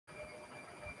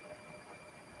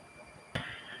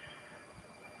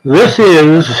This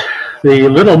is The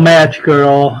Little Match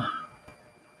Girl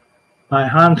by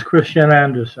Hans Christian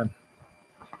Andersen.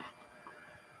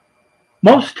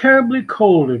 Most terribly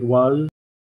cold it was,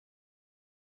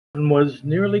 and was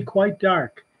nearly quite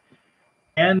dark,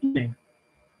 and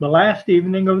the last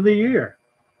evening of the year.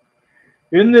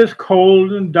 In this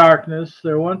cold and darkness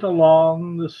there went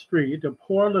along the street a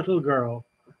poor little girl,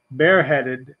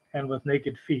 bareheaded and with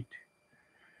naked feet.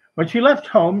 When she left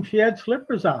home she had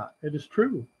slippers on, it is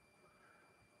true.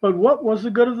 But what was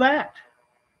the good of that?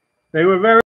 They were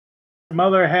very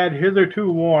mother had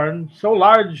hitherto worn, so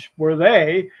large were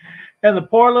they, and the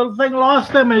poor little thing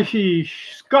lost them as she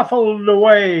scuffled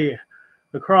away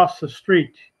across the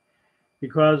street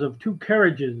because of two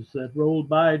carriages that rolled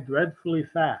by dreadfully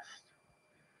fast.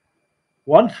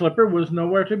 One slipper was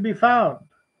nowhere to be found.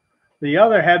 The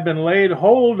other had been laid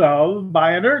hold of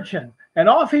by an urchin, and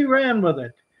off he ran with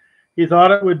it. He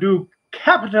thought it would do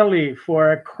capitally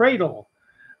for a cradle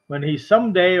when he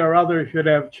some day or other should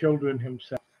have children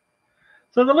himself.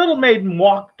 So the little maiden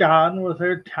walked on with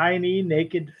her tiny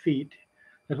naked feet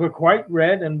that were quite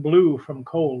red and blue from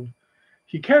cold.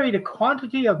 She carried a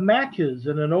quantity of matches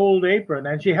in an old apron,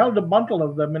 and she held a bundle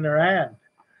of them in her hand.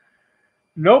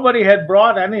 Nobody had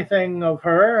brought anything of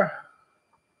her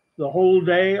the whole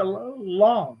day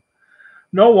long.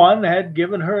 No one had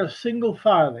given her a single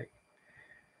farthing.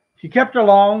 She kept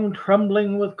along,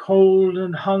 trembling with cold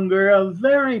and hunger, a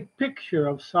very picture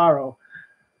of sorrow.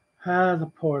 Ah, the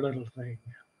poor little thing.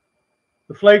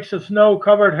 The flakes of snow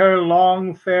covered her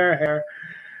long fair hair,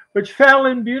 which fell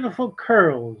in beautiful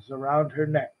curls around her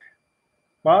neck.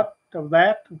 But of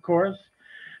that, of course,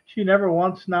 she never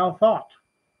once now thought.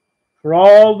 For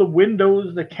all the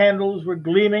windows the candles were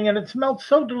gleaming, and it smelt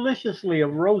so deliciously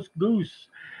of roast goose.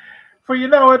 For you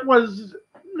know it was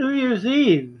New Year's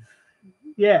Eve.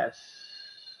 Yes,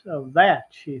 of that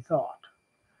she thought.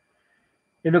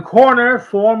 In a corner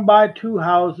formed by two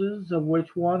houses, of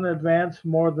which one advanced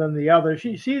more than the other,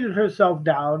 she seated herself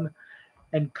down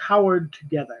and cowered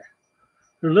together.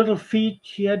 Her little feet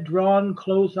she had drawn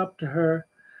close up to her,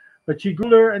 but she grew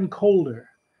cooler and colder.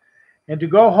 And to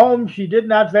go home she did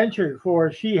not venture,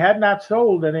 for she had not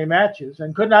sold any matches,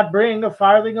 and could not bring a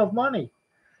farthing of money.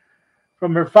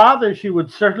 From her father she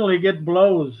would certainly get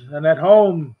blows, and at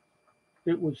home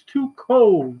it was too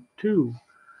cold, too,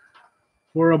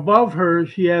 for above her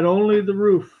she had only the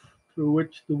roof through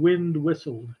which the wind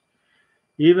whistled,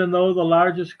 even though the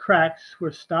largest cracks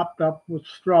were stopped up with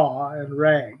straw and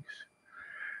rags.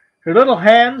 Her little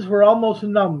hands were almost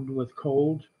numbed with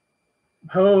cold.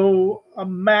 Oh, a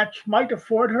match might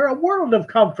afford her a world of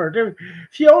comfort if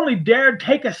she only dared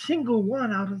take a single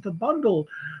one out of the bundle,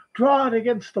 draw it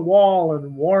against the wall,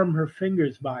 and warm her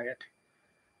fingers by it.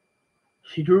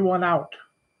 She drew one out.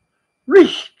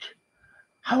 Rischt!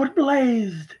 How it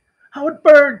blazed! How it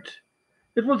burnt!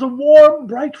 It was a warm,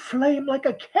 bright flame like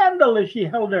a candle as she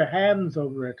held her hands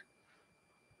over it.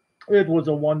 It was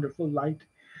a wonderful light.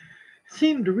 It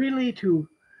seemed really to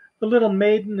the little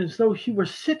maiden as though she were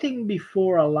sitting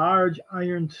before a large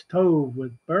iron stove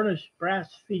with burnished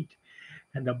brass feet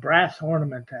and a brass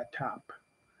ornament at top.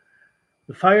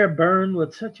 The fire burned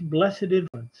with such blessed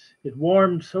influence, it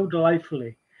warmed so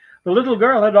delightfully. The little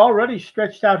girl had already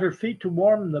stretched out her feet to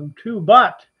warm them too,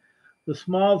 but the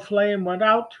small flame went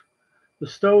out, the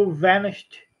stove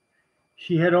vanished.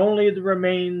 She had only the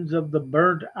remains of the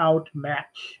burnt out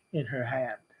match in her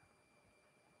hand.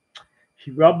 She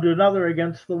rubbed another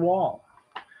against the wall.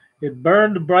 It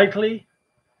burned brightly,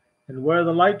 and where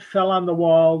the light fell on the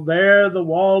wall, there the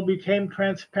wall became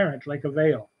transparent like a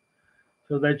veil,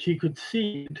 so that she could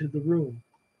see into the room.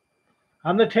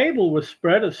 On the table was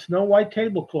spread a snow-white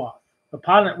tablecloth.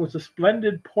 Upon it was a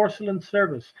splendid porcelain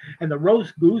service, and the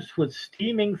roast goose was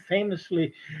steaming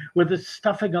famously with its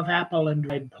stuffing of apple and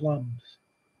dried plums.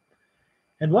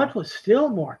 And what was still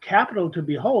more capital to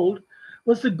behold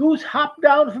was the goose hopped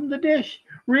down from the dish,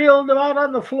 reeled about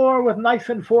on the floor with knife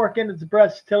and fork in its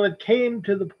breast, till it came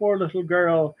to the poor little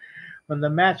girl, when the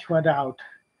match went out,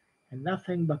 and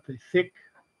nothing but the thick,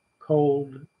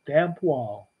 cold, damp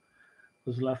wall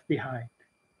was left behind.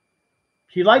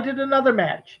 She lighted another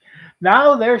match.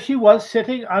 Now there she was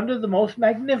sitting under the most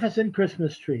magnificent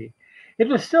Christmas tree. It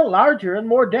was still larger and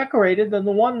more decorated than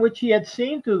the one which she had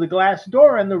seen through the glass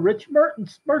door in the rich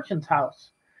merchant's house.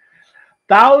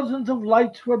 Thousands of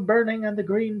lights were burning on the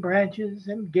green branches,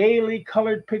 and gaily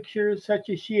colored pictures, such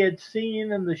as she had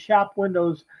seen in the shop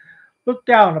windows, looked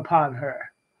down upon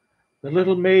her. The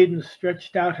little maiden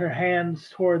stretched out her hands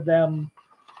toward them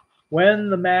when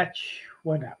the match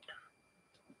went out.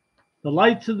 The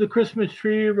lights of the Christmas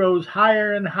tree rose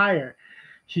higher and higher.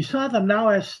 She saw them now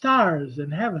as stars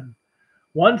in heaven.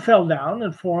 One fell down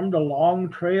and formed a long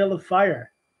trail of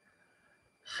fire.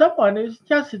 "Someone is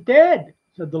just dead,"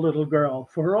 said the little girl,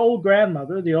 for her old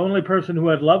grandmother, the only person who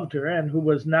had loved her and who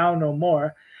was now no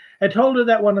more, had told her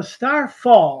that when a star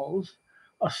falls,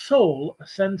 a soul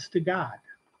ascends to God.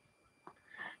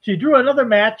 She drew another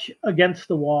match against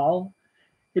the wall.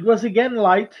 It was again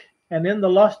light, and in the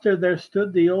luster there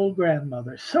stood the old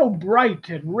grandmother, so bright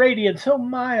and radiant, so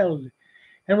mild,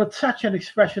 and with such an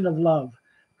expression of love.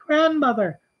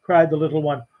 "Grandmother," cried the little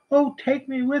one, "oh, take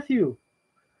me with you.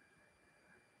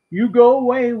 You go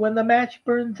away when the match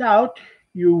burns out.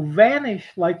 You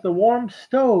vanish like the warm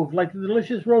stove, like the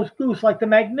delicious roast goose, like the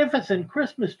magnificent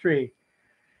Christmas tree."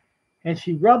 And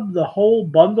she rubbed the whole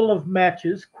bundle of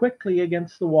matches quickly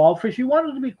against the wall, for she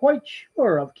wanted to be quite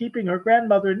sure of keeping her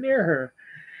grandmother near her.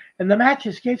 And the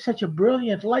matches gave such a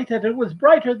brilliant light that it was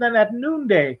brighter than at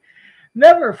noonday.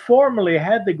 Never formerly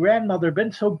had the grandmother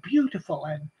been so beautiful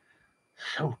and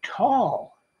so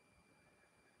tall.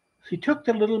 She took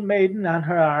the little maiden on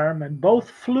her arm, and both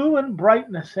flew in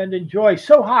brightness and in joy,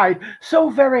 so high, so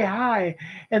very high,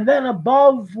 and then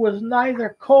above was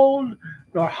neither cold,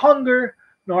 nor hunger,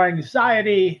 nor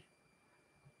anxiety.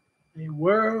 They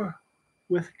were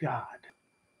with God.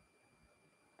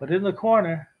 But in the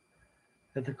corner,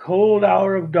 at the cold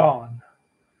hour of dawn,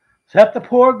 sat the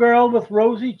poor girl with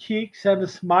rosy cheeks and a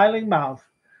smiling mouth,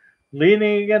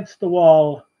 leaning against the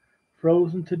wall,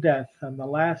 frozen to death on the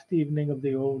last evening of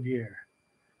the old year.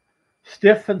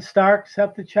 Stiff and stark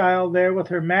sat the child there with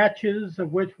her matches,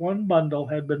 of which one bundle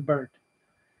had been burnt.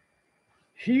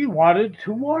 She wanted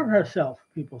to warm herself,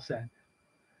 people said.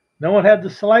 No one had the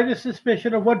slightest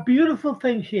suspicion of what beautiful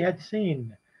thing she had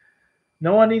seen.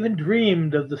 No one even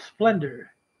dreamed of the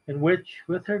splendor in which,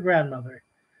 with her grandmother,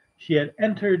 she had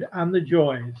entered on the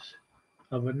joys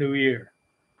of a new year.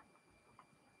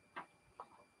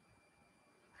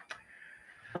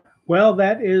 Well,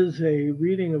 that is a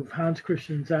reading of Hans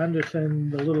Christian Andersen,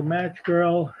 The Little Match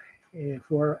Girl,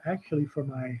 for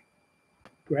my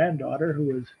granddaughter,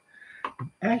 who was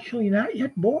actually not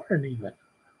yet born even.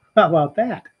 How about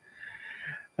that?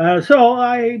 So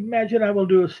I imagine I will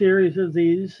do a series of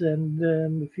these,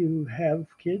 and if you have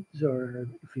kids, or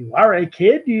if you are a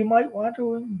kid, you might want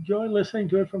to enjoy listening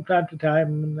to it from time to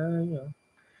time. And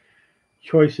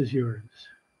choice is yours.